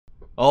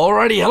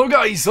Alrighty, hello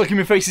guys, welcome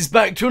your faces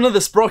back to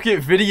another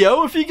Sprocket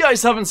video. If you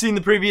guys haven't seen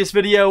the previous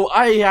video,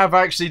 I have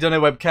actually done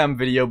a webcam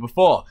video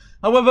before.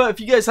 However,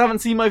 if you guys haven't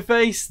seen my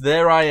face,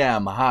 there I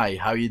am. Hi,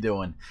 how you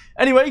doing?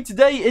 Anyway,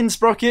 today in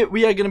Sprocket,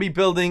 we are going to be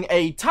building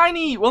a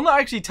tiny, well not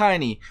actually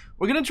tiny,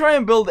 we're going to try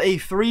and build a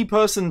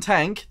 3-person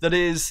tank that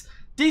is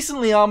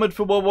decently armored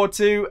for World War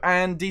II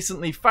and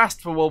decently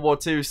fast for World War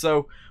II,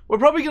 so we're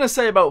probably going to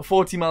say about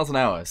 40 miles an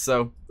hour.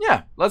 So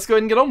yeah, let's go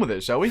ahead and get on with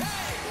it, shall we?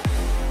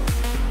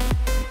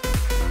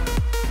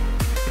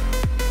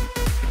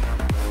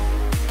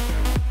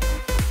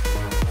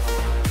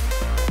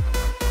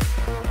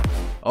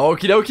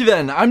 Okie dokie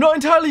then, I'm not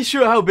entirely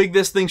sure how big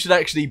this thing should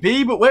actually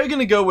be, but we're going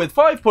to go with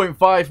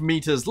 5.5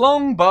 meters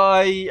long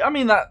by, I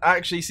mean that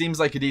actually seems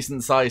like a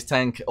decent sized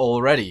tank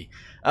already.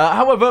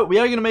 However, we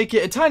are going to make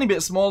it a tiny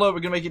bit smaller,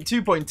 we're going to make it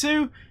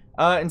 2.2,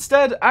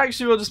 instead,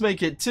 actually we'll just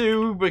make it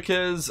 2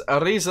 because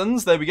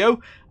reasons, there we go,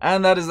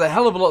 and that is a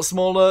hell of a lot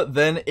smaller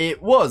than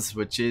it was,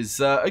 which is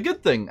a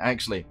good thing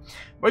actually.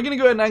 We're going to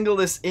go ahead and angle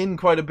this in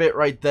quite a bit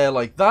right there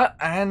like that,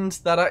 and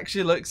that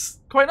actually looks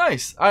quite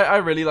nice. I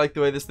really like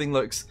the way this thing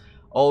looks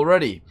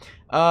already.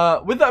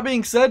 With that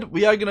being said,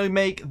 we are going to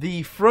make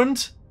the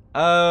front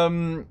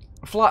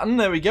flatten.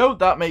 There we go.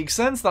 That makes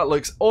sense. That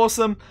looks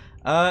awesome.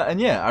 And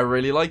yeah, I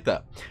really like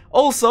that.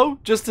 Also,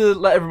 just to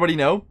let everybody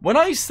know, when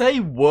I say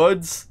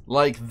words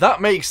like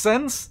that makes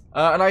sense,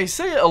 and I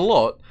say it a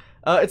lot,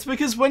 it's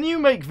because when you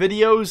make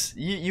videos,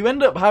 you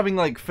end up having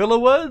like filler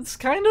words,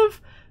 kind of.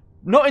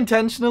 Not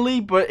intentionally,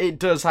 but it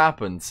does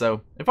happen.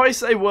 So if I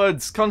say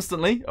words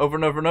constantly, over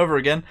and over and over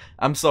again,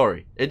 I'm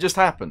sorry. It just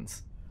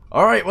happens.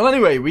 Alright, well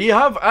anyway, we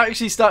have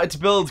actually started to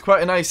build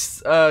quite a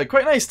nice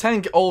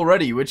tank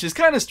already, which is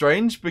kind of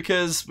strange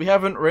because we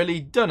haven't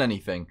really done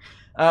anything.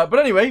 But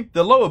anyway,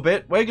 the lower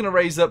bit, we're going to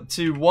raise up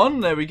to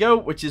 1, there we go,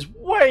 which is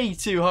way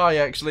too high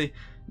actually.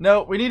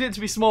 No, we need it to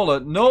be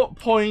smaller,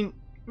 0.9,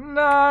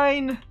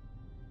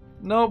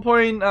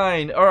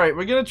 0.9, alright,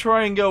 we're going to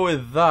try and go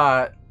with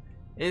that.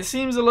 It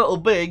seems a little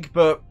big,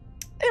 but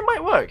it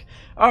might work.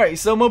 Alright,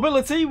 so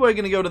mobility, we're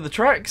going to go to the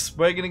tracks.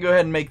 We're going to go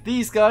ahead and make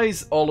these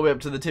guys all the way up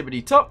to the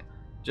tippity top.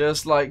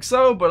 Just like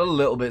so, but a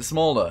little bit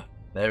smaller.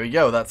 There we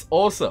go, that's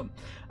awesome.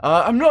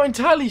 I'm not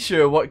entirely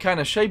sure what kind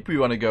of shape we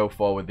want to go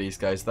for with these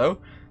guys though.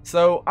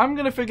 So I'm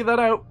going to figure that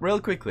out real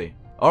quickly.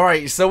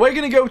 Alright, so we're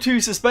going to go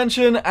to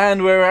suspension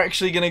and we're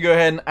actually going to go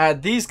ahead and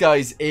add these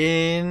guys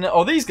in.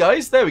 Or these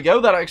guys, there we go,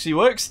 that actually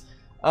works.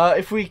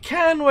 If we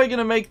can, we're going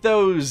to make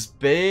those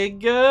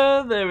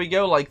bigger. There we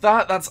go, like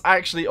that. That's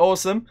actually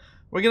awesome.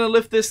 We're going to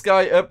lift this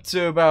guy up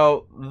to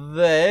about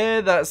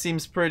there. That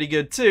seems pretty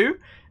good too.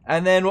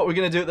 And then what we're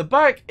going to do at the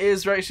back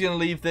is we're actually going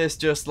to leave this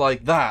just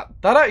like that.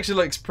 That actually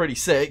looks pretty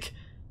sick.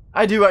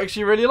 I do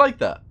actually really like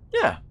that.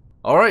 Yeah.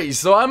 Alright,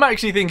 so I'm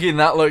actually thinking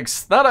that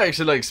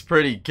actually looks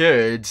pretty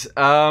good.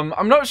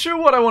 I'm not sure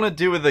what I want to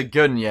do with the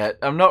gun yet.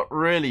 I'm not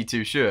really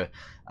too sure.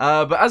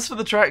 But as for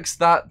the tracks,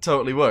 that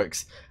totally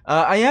works.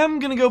 I am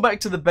going to go back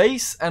to the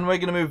base, and we're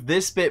going to move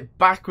this bit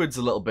backwards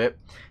a little bit.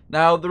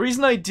 Now, the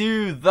reason I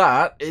do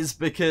that is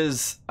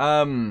because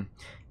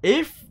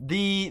if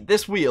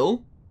this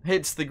wheel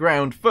hits the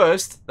ground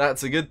first,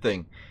 that's a good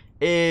thing.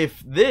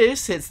 If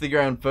this hits the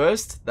ground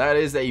first, that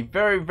is a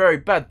very, very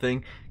bad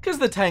thing, because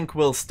the tank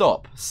will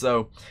stop.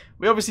 So,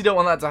 we obviously don't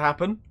want that to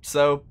happen,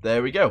 so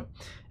there we go.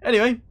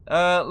 Anyway,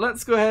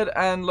 let's go ahead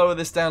and lower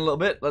this down a little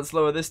bit. Let's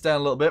lower this down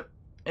a little bit.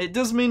 It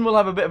does mean we'll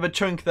have a bit of a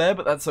chunk there,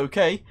 but that's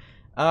okay,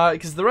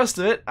 because the rest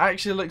of it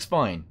actually looks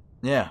fine.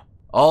 Yeah.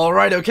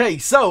 Alright, okay,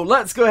 so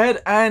let's go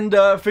ahead and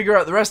figure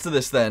out the rest of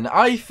this then.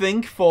 I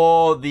think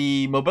for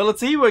the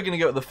mobility, we're going to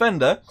go with the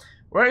fender.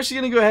 We're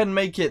actually going to go ahead and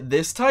make it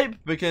this type,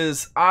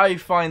 because I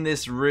find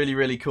this really,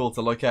 really cool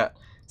to look at.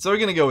 So we're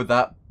going to go with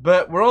that,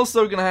 but we're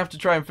also going to have to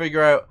try and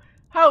figure out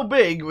how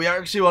big we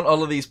actually want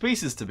all of these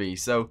pieces to be.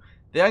 So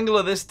the angle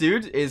of this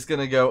dude is going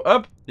to go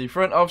up, the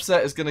front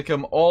offset is going to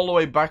come all the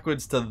way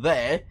backwards to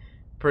there,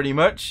 pretty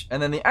much,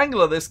 and then the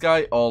angle of this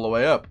guy all the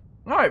way up.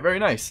 Alright, very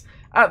nice.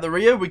 At the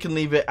rear, we can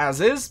leave it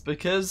as is,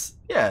 because,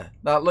 yeah,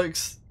 it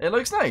looks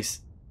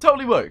nice.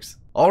 Totally works.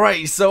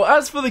 Alright, so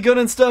as for the gun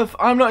and stuff,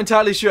 I'm not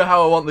entirely sure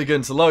how I want the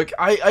gun to look.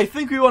 I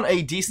think we want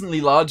a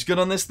decently large gun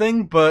on this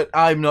thing, but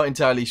I'm not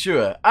entirely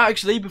sure.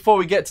 Actually, before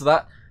we get to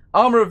that,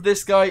 armor of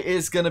this guy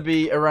is going to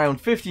be around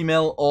 50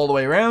 mil all the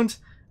way around.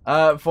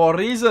 For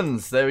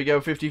reasons. There we go,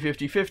 50,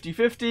 50, 50,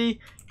 50.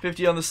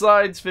 50 on the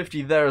sides,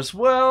 50 there as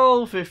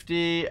well,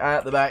 50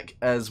 at the back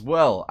as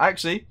well.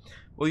 Actually,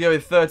 we'll go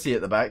with 30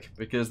 at the back,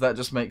 because that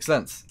just makes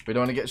sense. We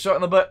don't want to get shot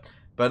in the butt,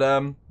 but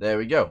there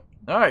we go.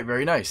 Alright,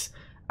 very nice.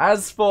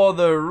 As for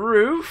the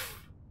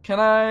roof, can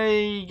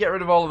I get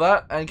rid of all of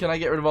that? And can I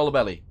get rid of all the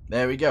belly?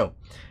 There we go.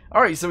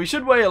 Alright, so we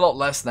should weigh a lot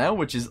less now,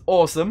 which is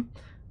awesome.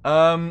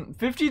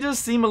 50 does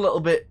seem a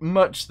little bit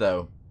much,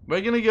 though.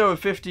 We're going to go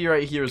with 50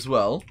 right here as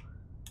well.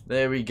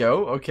 There we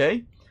go,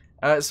 okay.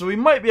 So we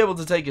might be able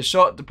to take a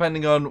shot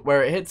depending on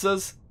where it hits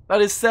us.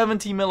 That is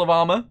 70 mil of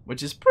armor,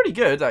 which is pretty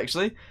good,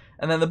 actually.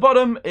 And then the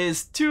bottom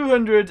is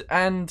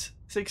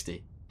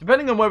 260,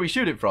 depending on where we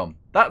shoot it from.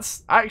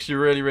 That's actually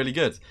really, really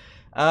good.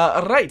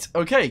 Right,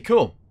 okay,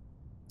 cool.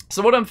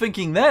 So what I'm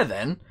thinking there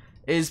then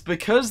is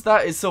because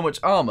that is so much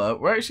armor,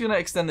 we're actually going to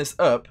extend this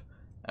up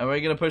and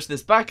we're going to push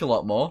this back a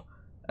lot more,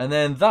 and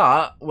then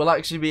that will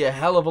actually be a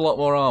hell of a lot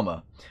more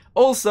armor.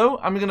 Also,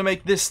 I'm going to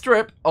make this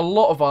strip a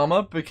lot of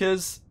armor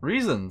because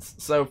reasons.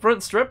 So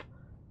front strip,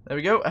 there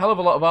we go, a hell of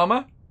a lot of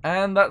armor,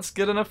 and that's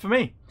good enough for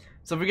me.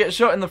 So if we get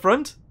shot in the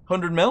front,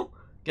 100 mil,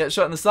 get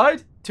shot in the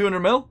side, 200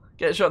 mil,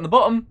 get shot in the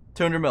bottom,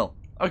 200 mil.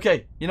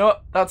 Okay, you know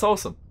what? That's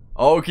awesome.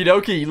 Okie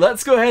dokie,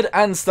 let's go ahead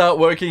and start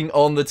working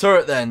on the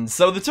turret then.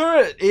 So the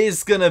turret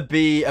is going to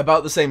be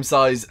about the same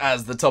size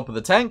as the top of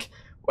the tank.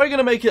 We're going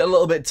to make it a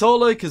little bit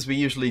taller because we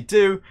usually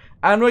do.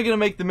 And we're going to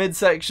make the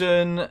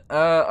midsection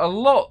a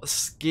lot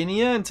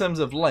skinnier in terms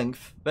of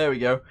length. There we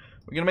go.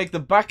 We're going to make the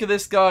back of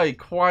this guy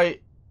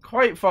quite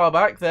far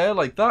back there,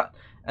 like that.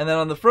 And then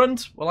on the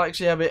front, we'll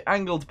actually have it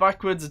angled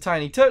backwards a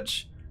tiny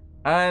touch.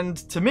 And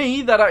to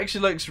me, that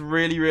actually looks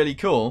really, really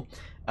cool.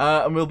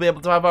 And we'll be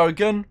able to have our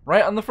gun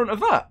right on the front of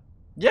that.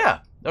 Yeah,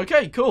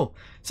 okay, cool.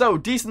 So,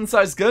 decent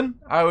sized gun.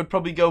 I would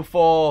probably go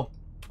for...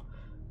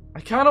 I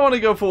kind of want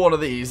to go for one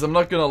of these, I'm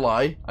not going to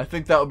lie. I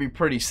think that would be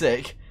pretty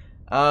sick.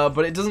 But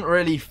it doesn't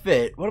really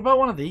fit. What about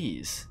one of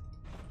these?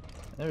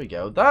 There we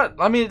go. That,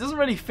 I mean, it doesn't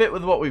really fit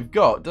with what we've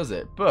got, does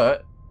it?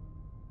 But,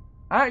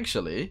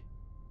 actually,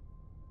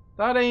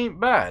 that ain't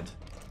bad.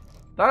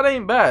 That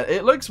ain't bad.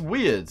 It looks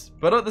weird,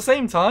 but at the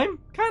same time,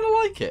 kind of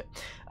like it.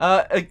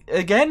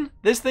 Again,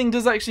 this thing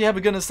does actually have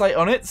a gun of sight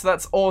on it, so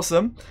that's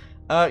awesome.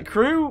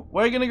 Crew,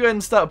 we're going to go ahead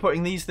and start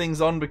putting these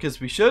things on because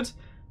we should.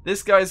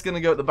 This guy's going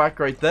to go at the back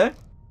right there.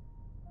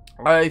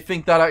 I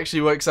think that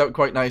actually works out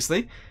quite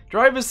nicely.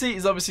 Driver's seat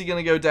is obviously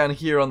going to go down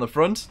here on the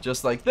front,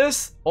 just like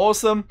this.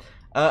 Awesome.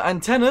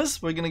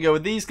 Antennas, we're going to go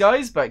with these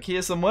guys back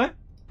here somewhere.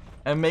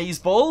 Amaze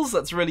balls,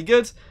 that's really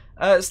good.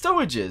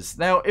 Stowages.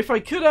 Now, if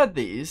I could add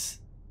these,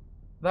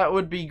 that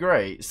would be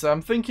great. So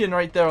I'm thinking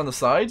right there on the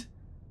side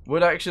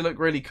would actually look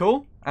really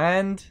cool.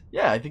 And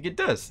yeah, I think it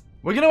does.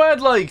 We're going to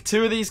add like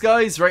 2 of these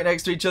guys right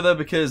next to each other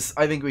because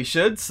I think we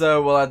should.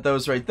 So we'll add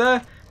those right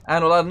there.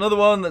 And we'll add another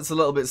one that's a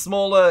little bit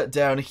smaller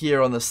down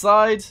here on the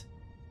side.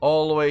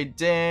 All the way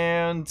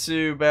down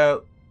to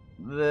about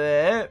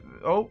there.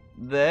 Oh,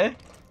 there.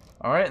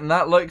 Alright, and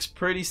that looks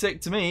pretty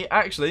sick to me.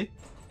 Actually,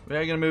 we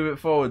are going to move it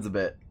forwards a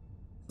bit.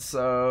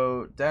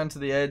 So, down to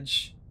the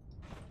edge.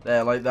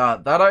 There, like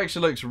that. That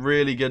actually looks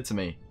really good to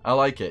me. I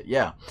like it,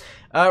 yeah.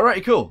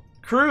 Right, cool.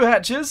 Crew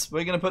hatches.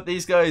 We're going to put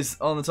these guys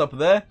on the top of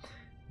there.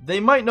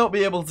 They might not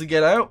be able to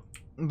get out,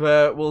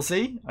 but we'll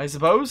see, I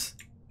suppose.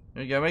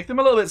 There we go. Make them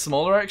a little bit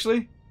smaller,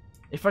 actually.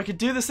 If I could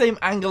do the same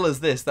angle as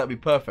this, that'd be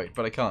perfect,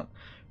 but I can't.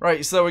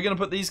 Right, so we're going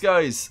to put these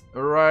guys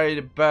right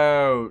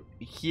about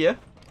here.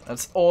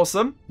 That's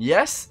awesome.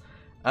 Yes.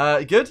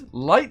 Good.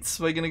 Lights.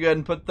 We're going to go ahead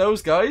and put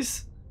those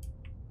guys.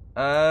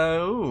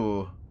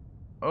 Ooh.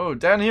 Oh,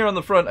 down here on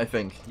the front, I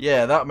think.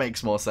 Yeah, that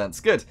makes more sense.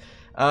 Good.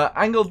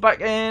 Angled back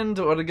end.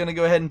 We're going to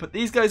go ahead and put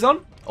these guys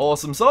on.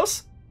 Awesome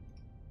sauce.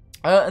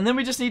 And then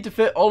we just need to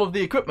fit all of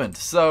the equipment.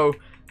 So,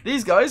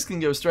 these guys can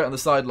go straight on the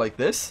side like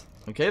this.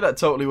 Okay, that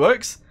totally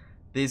works.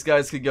 These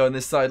guys could go on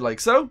this side like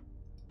so.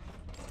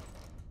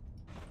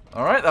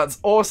 Alright, that's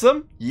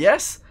awesome.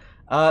 Yes.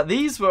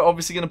 These we're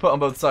obviously going to put on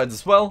both sides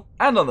as well.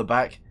 And on the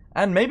back.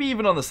 And maybe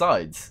even on the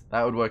sides.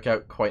 That would work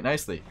out quite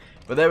nicely.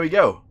 But there we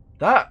go.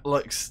 That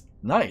looks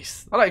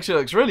nice. That actually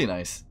looks really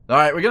nice.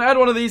 Alright, we're going to add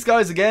one of these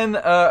guys again.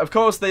 Of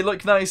course, they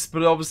look nice,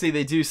 but obviously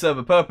they do serve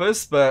a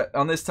purpose. But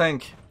on this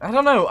tank, I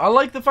don't know. I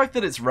like the fact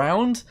that it's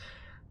round.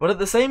 But at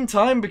the same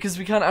time, because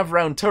we can't have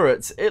round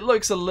turrets, it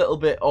looks a little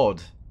bit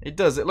odd. It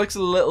does. It looks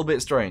a little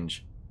bit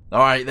strange.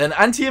 Alright, then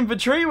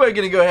anti-infantry, we're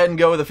going to go ahead and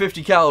go with a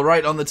 50 cal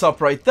right on the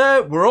top right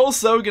there. We're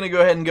also going to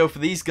go ahead and go for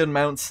these gun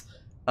mounts,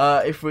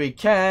 if we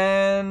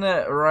can,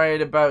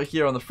 right about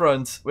here on the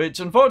front, which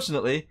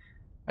unfortunately,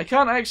 I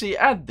can't actually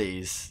add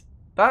these.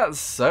 That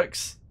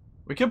sucks.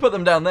 We could put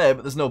them down there,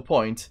 but there's no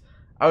point.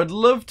 I would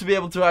love to be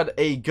able to add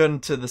a gun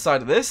to the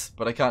side of this,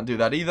 but I can't do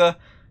that either.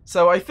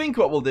 So I think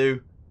what we'll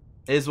do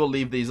is we'll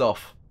leave these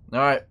off.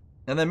 Alright,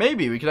 and then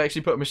maybe we could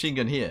actually put a machine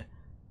gun here.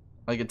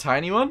 Like a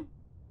tiny one?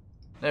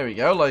 There we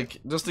go,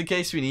 like, just in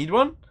case we need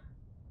one?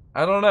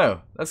 I don't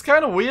know. That's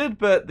kind of weird,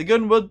 but the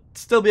gun would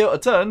still be able to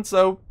turn,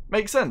 so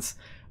makes sense.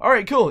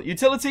 Alright, cool.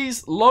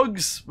 Utilities,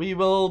 logs, we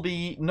will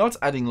be not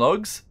adding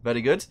logs.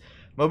 Very good.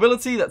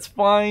 Mobility, that's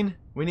fine.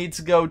 We need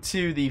to go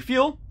to the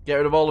fuel. Get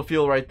rid of all the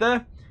fuel right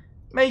there.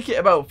 Make it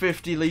about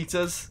 50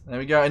 litres. There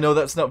we go. I know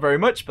that's not very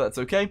much, but that's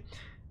okay.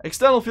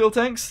 External fuel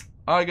tanks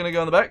are going to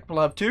go in the back.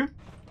 We'll have 2.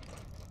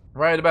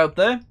 Right about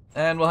there.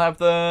 And we'll have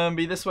them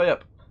be this way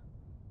up.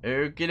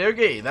 Okie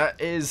dokie,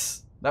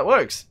 that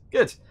works.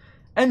 Good.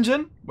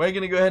 Engine, we're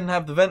going to go ahead and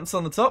have the vents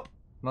on the top,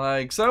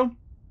 like so.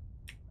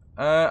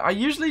 I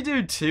usually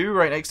do 2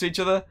 right next to each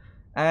other,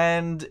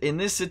 and in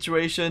this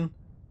situation,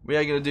 we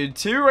are going to do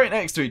 2 right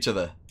next to each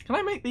other. Can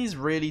I make these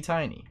really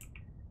tiny?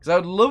 Because I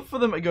would love for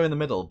them to go in the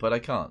middle, but I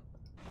can't.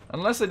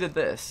 Unless I did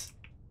this.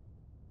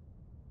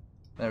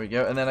 There we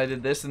go, and then I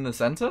did this in the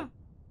center.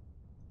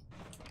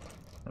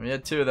 And we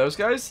had 2 of those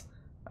guys.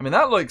 I mean,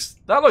 that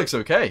looks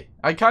okay.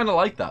 I kind of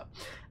like that.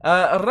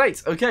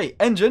 Right, okay,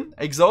 engine,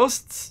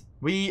 exhausts.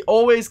 We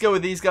always go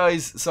with these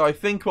guys, so I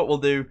think what we'll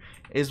do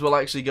is we'll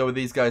actually go with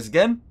these guys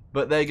again,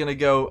 but they're going to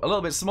go a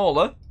little bit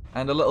smaller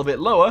and a little bit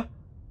lower,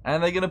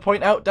 and they're going to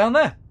point out down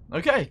there.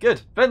 Okay,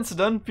 good. Vents are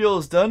done,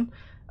 fuel's done.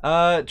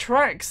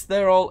 Tracks,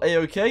 they're all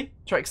a-okay.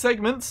 Track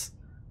segments,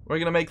 we're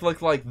going to make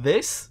look like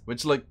this,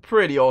 which look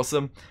pretty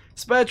awesome.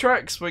 Spare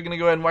tracks, we're going to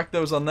go ahead and whack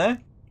those on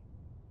there,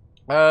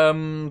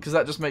 because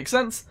that just makes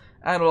sense.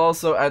 And we'll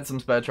also add some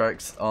spare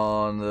tracks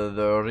on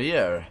the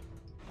rear.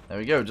 There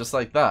we go, just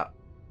like that.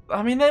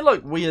 I mean, they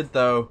look weird,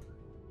 though.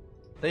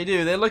 They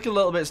do. They look a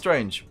little bit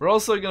strange. We're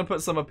also going to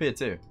put some up here,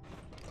 too.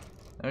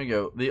 There we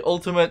go. The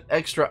ultimate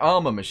extra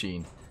armor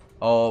machine.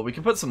 Or we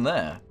can put some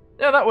there.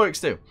 Yeah, that works,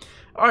 too.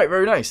 Alright,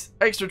 very nice.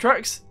 Extra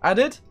tracks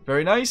added.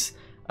 Very nice.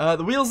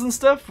 The wheels and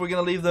stuff, we're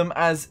going to leave them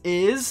as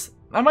is.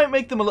 I might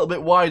make them a little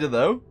bit wider,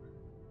 though.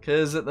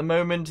 Because at the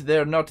moment,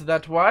 they're not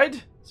that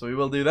wide. So we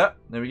will do that.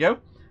 There we go.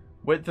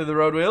 Width of the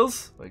road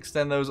wheels. We'll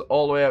extend those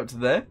all the way out to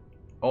there.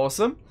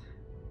 Awesome.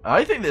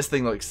 I think this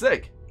thing looks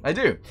sick. I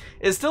do.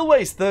 It still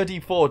weighs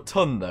 34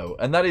 ton though,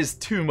 and that is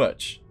too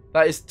much.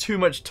 That is too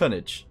much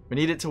tonnage. We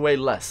need it to weigh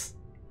less.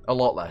 A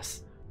lot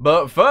less.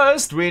 But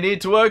first, we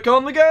need to work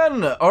on the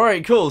gun.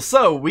 Alright, cool.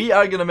 So, we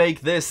are going to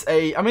make this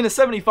a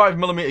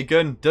 75mm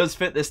gun does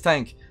fit this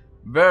tank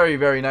very,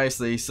 very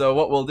nicely. So,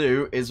 what we'll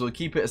do is we'll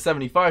keep it a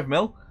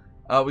 75mm.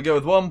 We go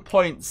with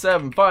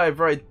 1.75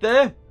 right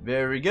there.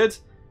 Very good.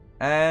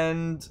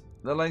 And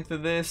the length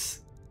of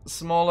this,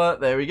 smaller.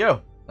 There we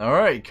go.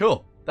 Alright,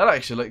 cool. That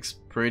actually looks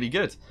pretty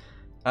good.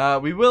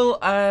 We will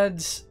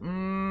add...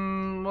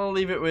 we'll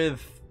leave it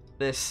with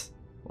this.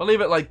 We'll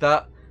leave it like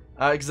that.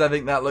 Because I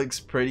think that looks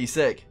pretty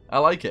sick. I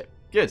like it.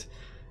 Good.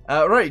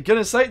 Right,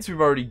 gunner sights we've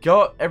already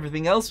got.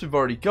 Everything else we've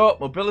already got.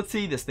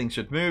 Mobility, this thing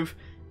should move.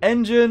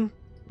 Engine,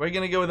 we're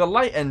going to go with a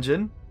light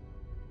engine.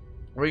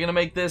 We're going to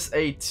make this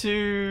a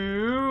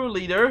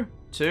 2-liter.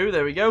 2,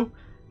 there we go.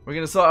 We're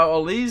going to sort out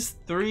all these.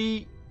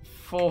 3,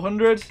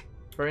 400.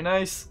 Very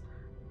nice.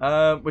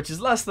 Which is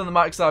less than the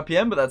max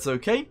RPM, but that's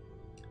okay.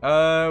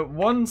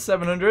 1,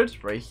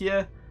 700 right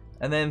here.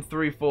 And then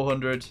 3,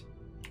 400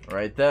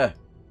 right there.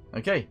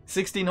 Okay,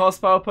 16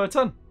 horsepower per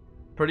ton.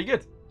 Pretty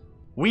good.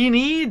 We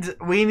need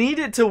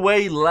it to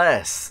weigh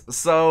less.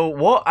 So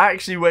what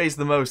actually weighs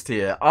the most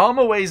here?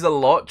 Armor weighs a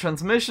lot.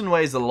 Transmission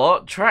weighs a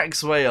lot.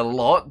 Tracks weigh a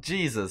lot.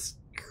 Jesus,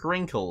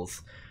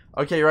 crinkles.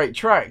 Okay, right,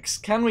 tracks.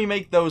 Can we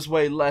make those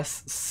weigh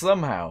less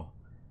somehow?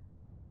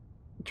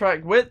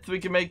 Track width, we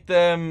can make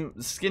them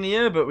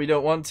skinnier, but we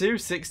don't want to.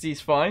 60 is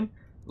fine.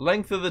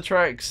 Length of the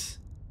tracks,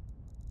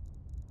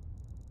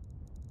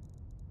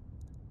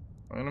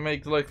 I'm going to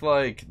make look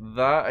like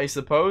that, I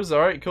suppose.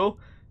 Alright, cool.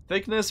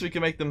 Thickness, we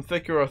can make them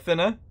thicker or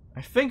thinner.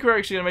 I think we're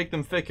actually going to make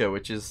them thicker,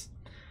 which is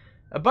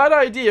a bad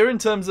idea in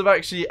terms of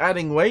actually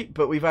adding weight,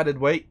 but we've added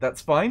weight,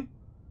 that's fine.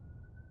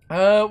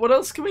 What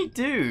else can we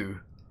do?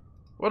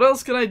 What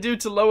else can I do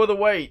to lower the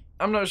weight?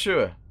 I'm not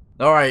sure.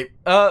 Alright,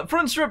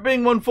 front strip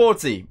being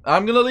 140.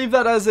 I'm going to leave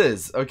that as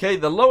is, okay?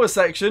 The lower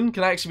section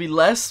can actually be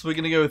less. We're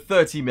going to go with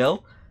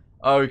 30mm.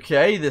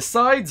 Okay, the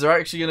sides are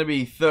actually going to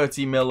be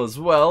 30mm as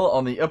well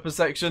on the upper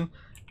section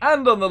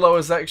and on the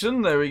lower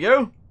section. There we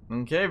go.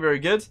 Okay, very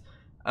good.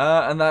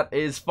 And that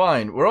is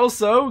fine. We're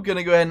also going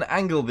to go ahead and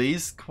angle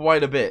these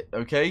quite a bit,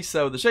 okay?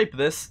 So the shape of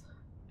this,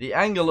 the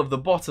angle of the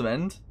bottom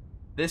end,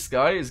 this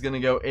guy is going to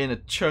go in a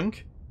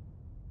chunk.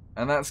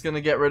 And that's going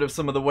to get rid of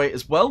some of the weight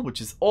as well, which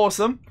is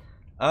awesome.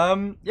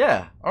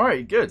 Yeah,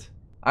 alright, good.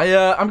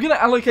 I'm going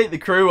to allocate the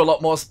crew a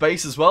lot more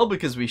space as well,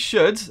 because we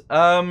should.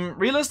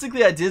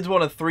 Realistically, I did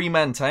want a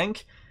 3-man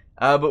tank,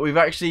 but we've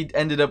actually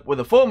ended up with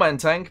a 4-man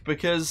tank,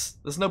 because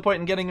there's no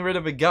point in getting rid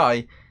of a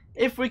guy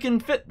if we can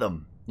fit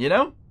them, you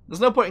know? There's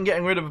no point in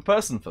getting rid of a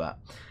person for that.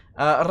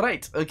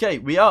 Right, okay,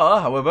 we are,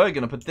 however,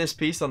 going to put this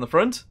piece on the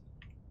front,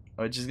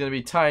 which is going to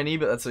be tiny,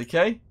 but that's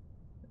okay.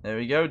 There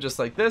we go, just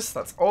like this.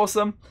 That's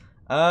awesome.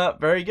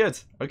 Very good.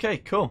 Okay,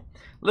 cool.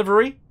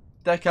 Livery,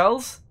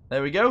 decals.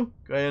 There we go.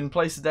 Go ahead and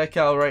place a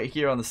decal right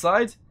here on the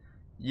side.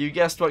 You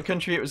guessed what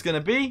country it was going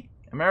to be.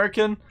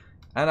 American.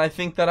 And I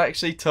think that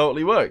actually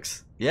totally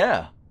works.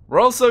 Yeah.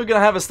 We're also going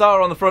to have a star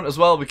on the front as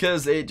well,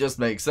 because it just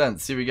makes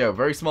sense. Here we go.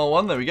 Very small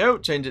one. There we go.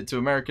 Change it to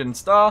American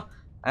star.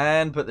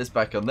 And put this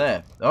back on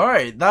there.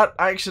 Alright. That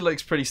actually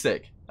looks pretty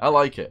sick. I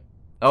like it.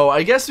 Oh,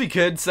 I guess we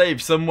could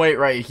save some weight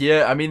right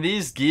here. I mean,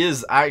 these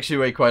gears actually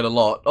weigh quite a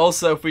lot.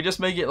 Also, if we just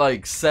make it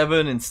like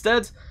 7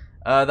 instead,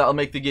 that'll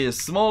make the gears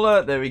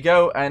smaller. There we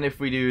go. And if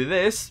we do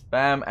this,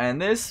 bam,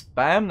 and this,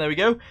 bam, there we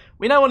go.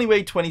 We now only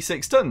weigh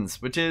 26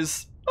 tons, which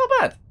is not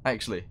bad,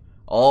 actually.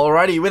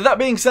 Alrighty, with that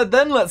being said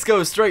then, let's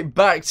go straight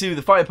back to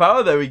the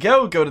firepower. There we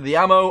go. Go to the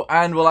ammo,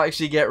 and we'll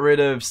actually get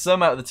rid of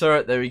some out of the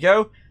turret. There we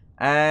go.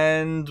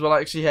 And we'll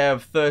actually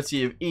have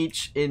 30 of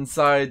each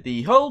inside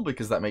the hull,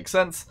 because that makes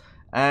sense.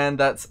 And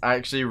that's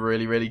actually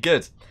really, really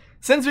good.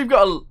 Since we've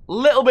got a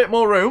little bit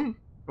more room,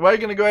 we're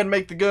going to go ahead and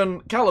make the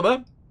gun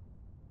caliber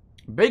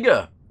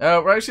bigger.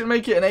 We're actually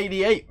going to make it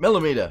an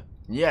 88mm.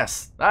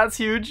 Yes, that's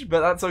huge,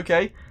 but that's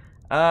okay.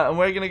 And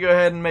we're going to go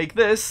ahead and make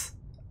this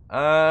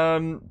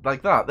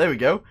like that. There we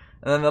go.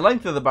 And then the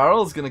length of the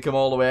barrel is going to come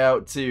all the way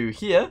out to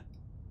here.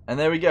 And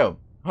there we go.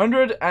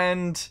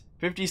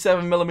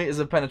 157 millimeters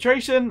of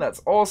penetration.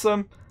 That's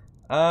awesome.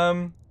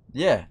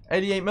 Yeah,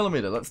 88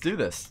 millimeter. Let's do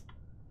this.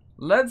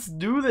 Let's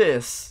do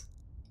this.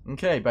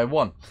 Okay, by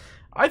 1.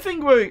 I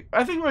think we're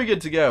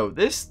good to go.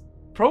 This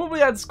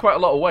probably adds quite a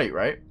lot of weight,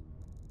 right?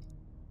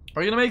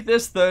 We're going to make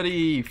this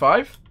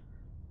 35.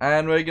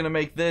 And we're going to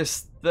make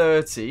this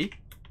 30.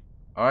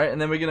 Alright,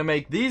 and then we're going to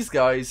make these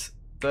guys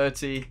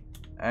 30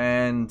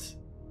 and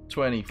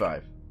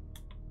 25.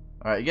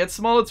 Alright, it gets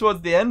smaller towards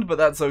the end, but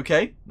that's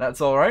okay.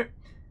 That's alright.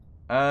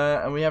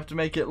 And we have to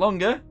make it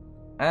longer.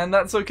 And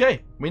that's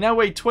okay. We now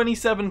weigh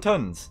 27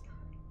 tons.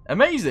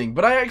 Amazing,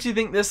 but I actually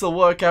think this will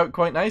work out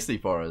quite nicely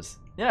for us.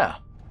 Yeah.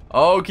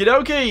 Okie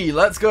dokie,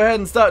 let's go ahead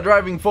and start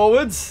driving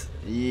forwards.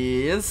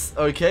 Yes,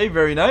 okay,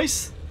 very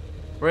nice.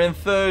 We're in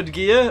 3rd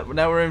gear,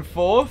 now we're in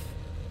 4th.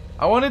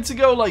 I wanted to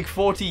go like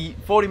 40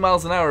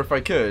 miles an hour if I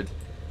could.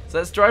 So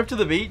let's drive to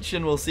the beach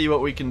and we'll see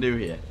what we can do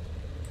here.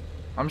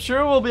 I'm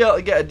sure we'll be able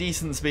to get a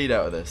decent speed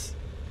out of this.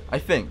 I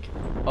think.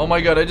 Oh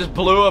my god, I just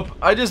blew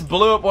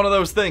up one of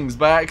those things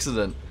by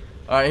accident.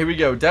 Alright, here we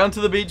go. Down to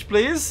the beach,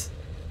 please.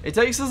 It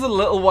takes us a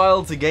little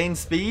while to gain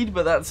speed,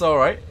 but that's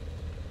alright.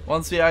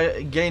 Once we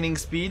are gaining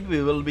speed,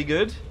 we will be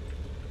good.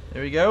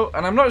 There we go.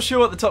 And I'm not sure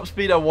what the top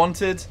speed I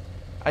wanted.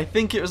 I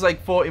think it was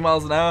like 40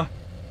 miles an hour.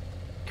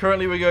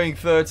 Currently we're going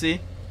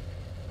 30.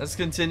 Let's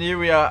continue.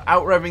 We are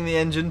out-revving the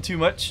engine too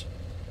much.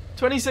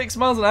 26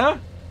 miles an hour?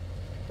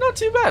 Not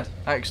too bad,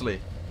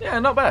 actually. Yeah,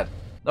 not bad.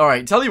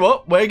 Alright, tell you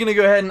what, we're going to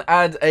go ahead and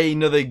add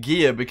another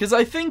gear, because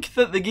I think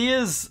that the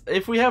gears,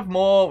 if we have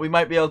more, we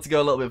might be able to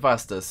go a little bit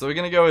faster. So we're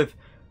going to go with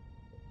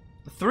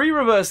 3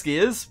 reverse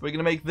gears. We're going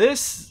to make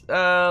this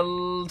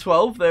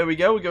 12, there we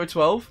go, we'll go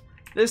 12.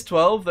 This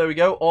 12, there we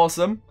go,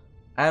 awesome.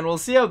 And we'll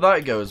see how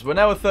that goes. We're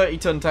now a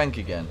 30-ton tank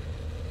again.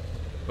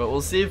 But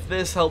we'll see if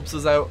this helps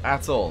us out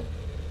at all.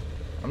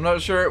 I'm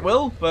not sure it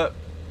will, but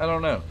I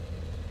don't know.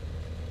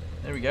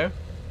 There we go.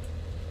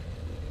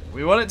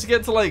 We want it to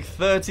get to like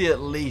 30 at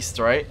least,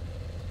 right?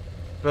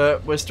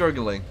 But we're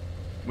struggling.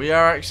 We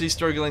are actually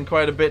struggling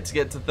quite a bit to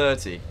get to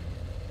 30.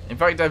 In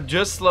fact, I've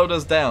just slowed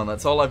us down.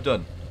 That's all I've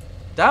done.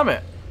 Damn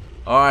it.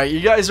 Alright, you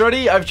guys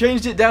ready? I've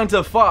changed it down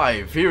to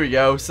 5. Here we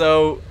go.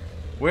 So,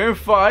 we're in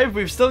 5.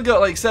 We've still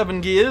got like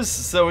 7 gears.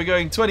 So we're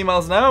going 20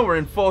 miles an hour. We're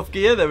in 4th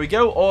gear. There we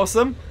go.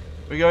 Awesome.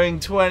 We're going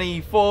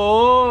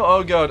 24.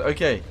 Oh god,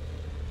 okay.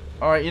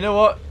 Alright, you know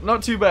what?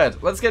 Not too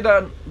bad. Let's get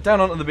down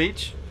onto the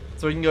beach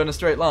so we can go in a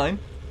straight line.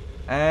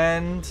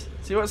 And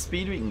see what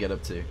speed we can get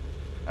up to.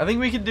 I think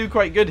we can do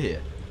quite good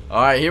here.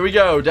 Alright, here we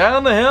go.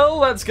 Down the hill.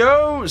 Let's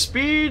go.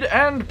 Speed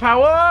and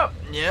power.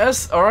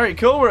 Yes. Alright,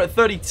 cool. We're at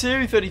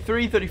 32,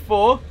 33,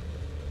 34.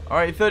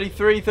 Alright,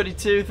 33,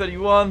 32,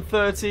 31,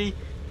 30.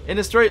 In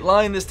a straight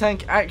line, this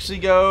tank actually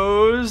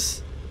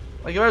goes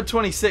like about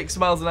 26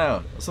 miles an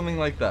hour. Or something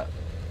like that.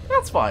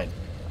 That's fine.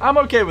 I'm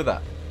okay with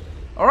that.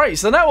 Alright,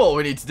 so now all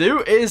we need to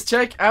do is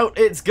check out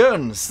its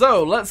gun.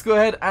 So, let's go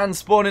ahead and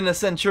spawn in a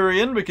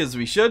Centurion, because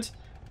we should.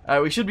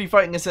 We should be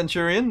fighting a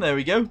Centurion. There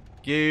we go.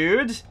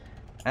 Good.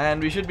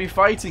 And we should be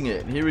fighting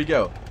it. Here we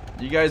go.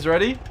 You guys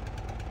ready?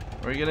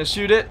 We're going to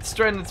shoot it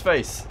straight in its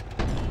face.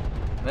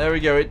 There we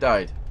go, it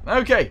died.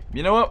 Okay,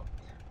 you know what?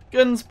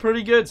 Gun's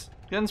pretty good.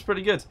 Gun's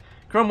pretty good.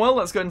 Cromwell,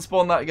 let's go ahead and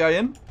spawn that guy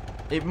in.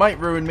 It might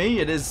ruin me.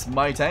 It is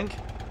my tank.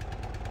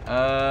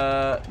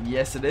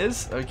 Yes it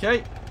is.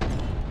 Okay.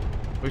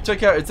 We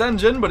took out its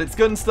engine, but its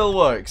gun still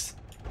works.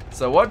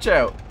 So watch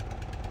out.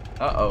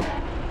 Uh-oh.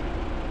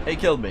 It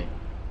killed me.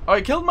 Oh,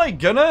 it killed my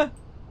gunner?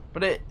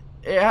 But it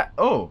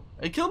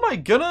killed my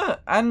gunner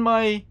and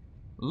my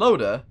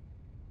loader,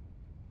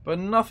 but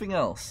nothing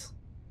else.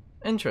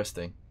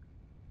 Interesting.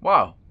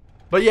 Wow.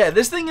 But yeah,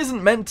 this thing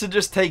isn't meant to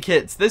just take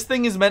hits. This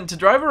thing is meant to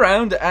drive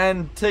around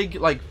and take,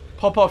 like,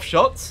 pop-off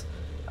shots,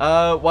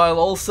 while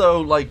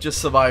also, like,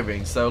 just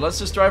surviving. So let's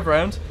just drive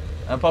around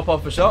and pop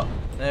off a shot.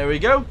 There we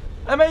go.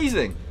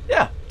 Amazing.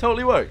 Yeah,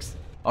 totally works.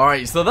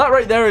 Alright, so that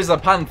right there is a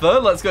Panther.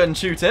 Let's go ahead and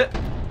shoot it.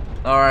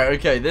 Alright,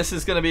 okay, this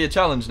is going to be a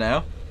challenge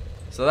now.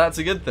 So that's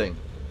a good thing.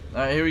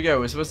 Alright, here we go.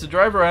 We're supposed to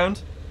drive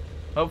around.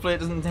 Hopefully it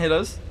doesn't hit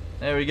us.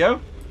 There we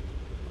go.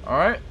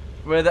 Alright,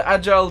 we're the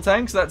agile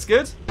tanks, that's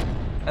good.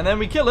 And then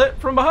we kill it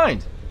from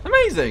behind.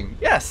 Amazing.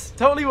 Yes,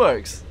 totally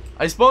works.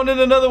 I spawned in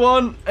another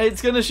one.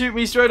 It's going to shoot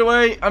me straight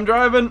away. I'm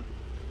driving.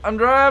 I'm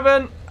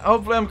driving.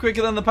 Hopefully I'm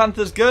quicker than the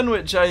Panther's gun,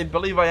 which I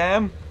believe I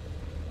am.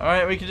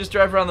 Alright, we can just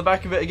drive around the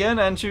back of it again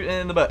and shoot it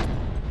in the butt.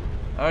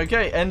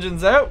 Okay,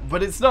 engine's out,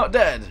 but it's not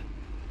dead.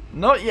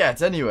 Not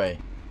yet, anyway.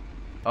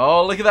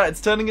 Oh, look at that.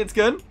 It's turning its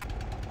gun.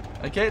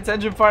 Okay, its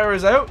engine fire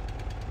is out.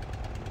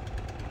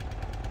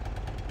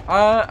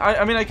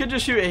 I mean, I could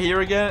just shoot it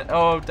here again.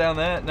 Oh, down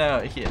there. No,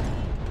 here.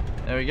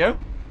 There we go.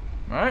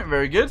 Alright,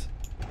 very good.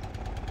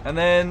 And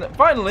then,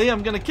 finally,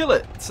 I'm going to kill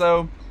it.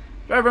 So,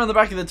 drive around the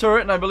back of the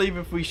turret, and I believe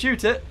if we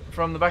shoot it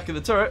from the back of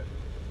the turret,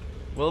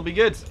 we'll be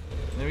good.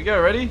 There we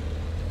go, ready?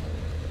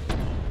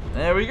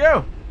 There we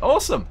go.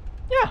 Awesome.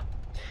 Yeah.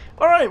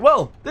 Alright,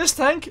 well, this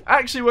tank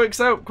actually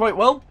works out quite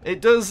well.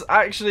 It does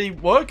actually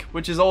work,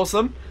 which is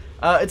awesome.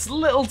 Its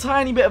little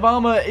tiny bit of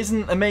armor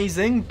isn't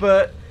amazing,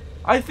 but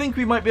I think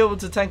we might be able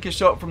to tank a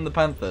shot from the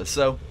Panther,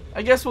 so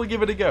I guess we'll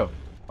give it a go.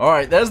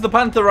 Alright, there's the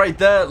Panther right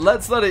there.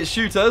 Let's let it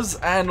shoot us,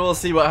 and we'll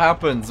see what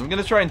happens. I'm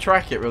going to try and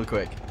track it real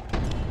quick.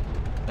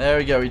 There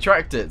we go, we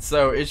tracked it,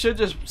 so it should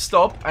just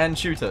stop and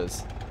shoot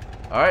us.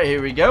 Alright,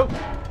 here we go.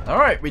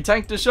 Alright, we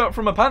tanked a shot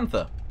from a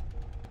Panther.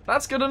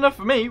 That's good enough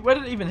for me. Where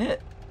did it even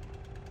hit?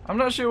 I'm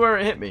not sure where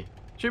it hit me.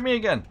 Shoot me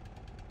again.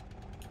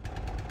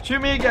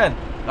 Shoot me again.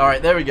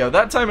 Alright, there we go.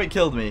 That time it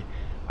killed me.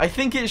 I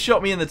think it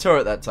shot me in the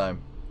turret that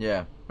time.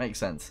 Yeah, makes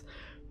sense.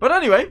 But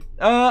anyway,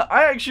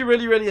 I actually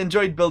really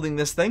enjoyed building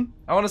this thing.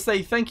 I want to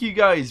say thank you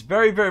guys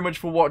very much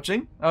for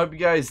watching. I hope you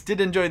guys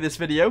did enjoy this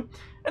video.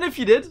 And if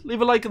you did,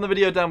 leave a like on the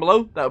video down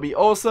below. That would be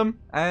awesome.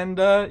 And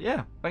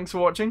yeah, thanks for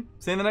watching.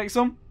 See you in the next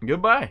one.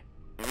 Goodbye.